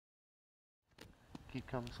Keep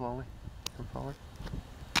coming slowly. Come forward.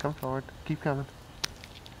 Come forward. Keep coming.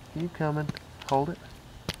 Keep coming. Hold it.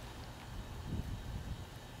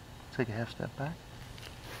 Take a half step back.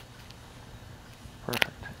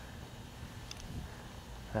 Perfect.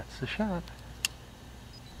 That's the shot.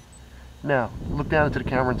 Now, look down into the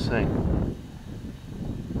camera and sing.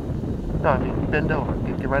 No, I mean, bend over.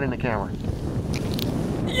 Get right in the camera.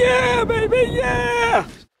 Yeah, baby, yeah!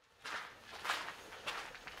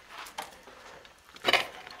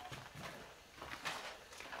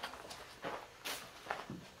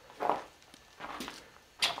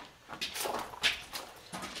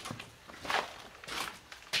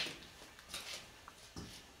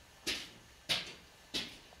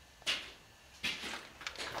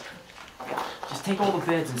 Just take all the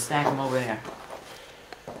beds and stack them over there.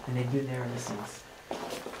 And they've been there ever since.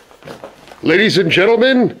 Ladies and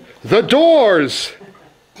gentlemen, the doors!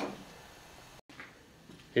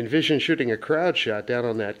 Envision shooting a crowd shot down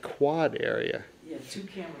on that quad area. Yeah, 2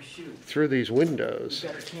 camera shoot. Through these windows. You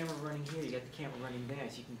got the camera running here, you got the camera running there,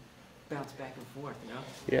 so you can bounce back and forth, you know?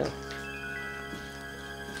 Yeah.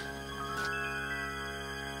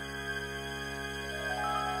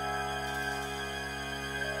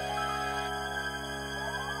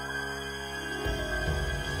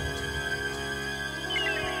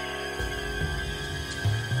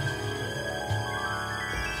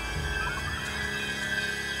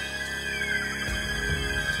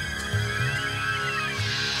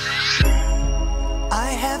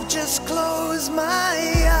 I have just closed my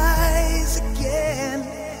eyes again,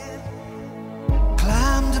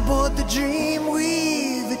 climbed aboard the dream,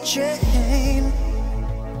 weave a chain,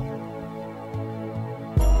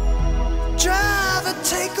 driver,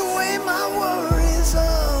 take away my worries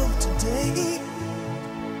of today,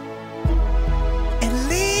 and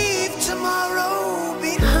leave tomorrow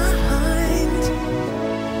behind.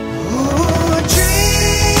 Ooh,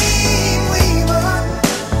 dream weaver,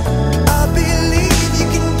 I believe you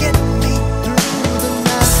can get me through the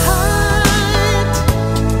night.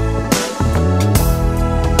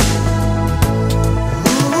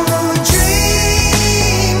 Ooh,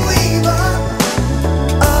 dream weaver,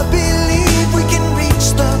 I believe we can reach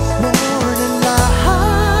the morning light.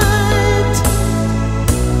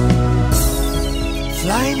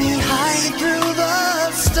 Fly me high through the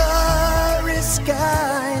starry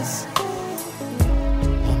skies,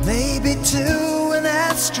 or maybe to an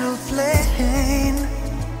astral plane.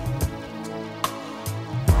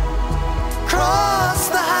 Cross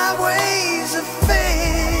the highways of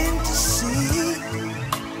fantasy.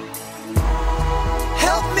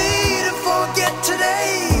 Help me to forget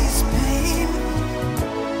today's pain.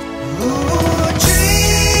 Ooh,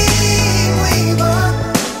 dream weaver,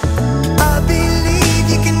 I believe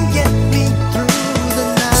you can get me through the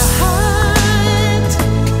night.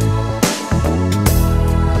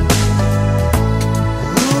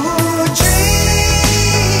 Ooh,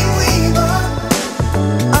 dream weaver,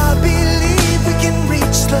 I believe we can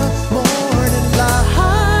reach the morning light.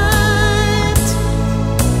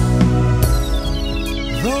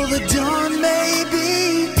 Though the dawn may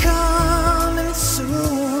be coming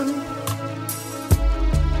soon,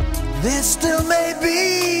 there still may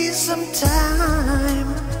be some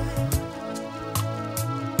time.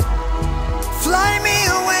 Fly me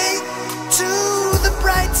away to the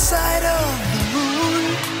bright side of the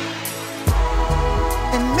moon,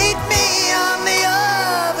 and meet me on the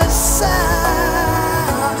other side.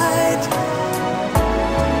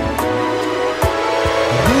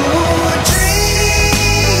 Ooh,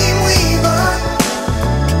 dream weaver,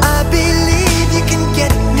 I believe you can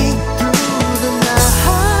get me through the night.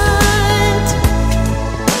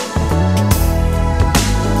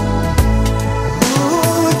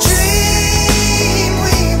 Ooh, dream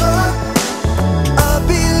weaver, I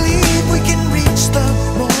believe we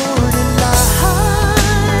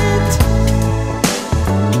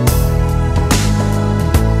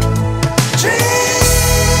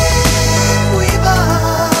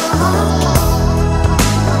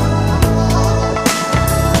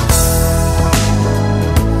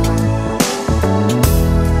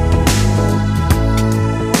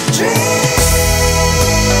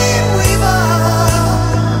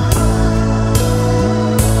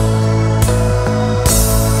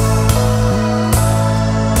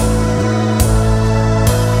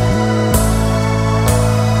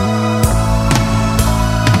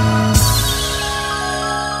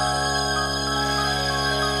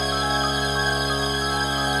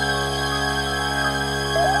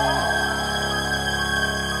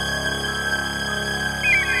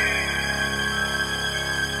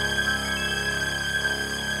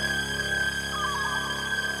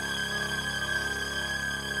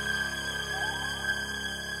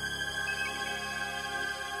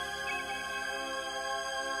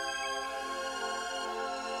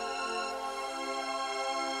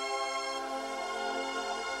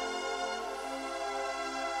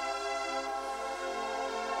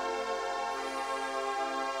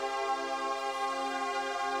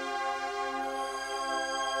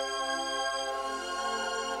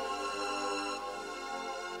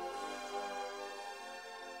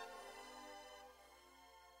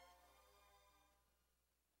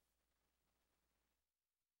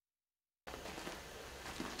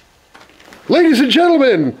Ladies and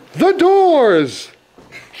gentlemen, the Doors!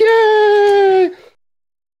 Yay!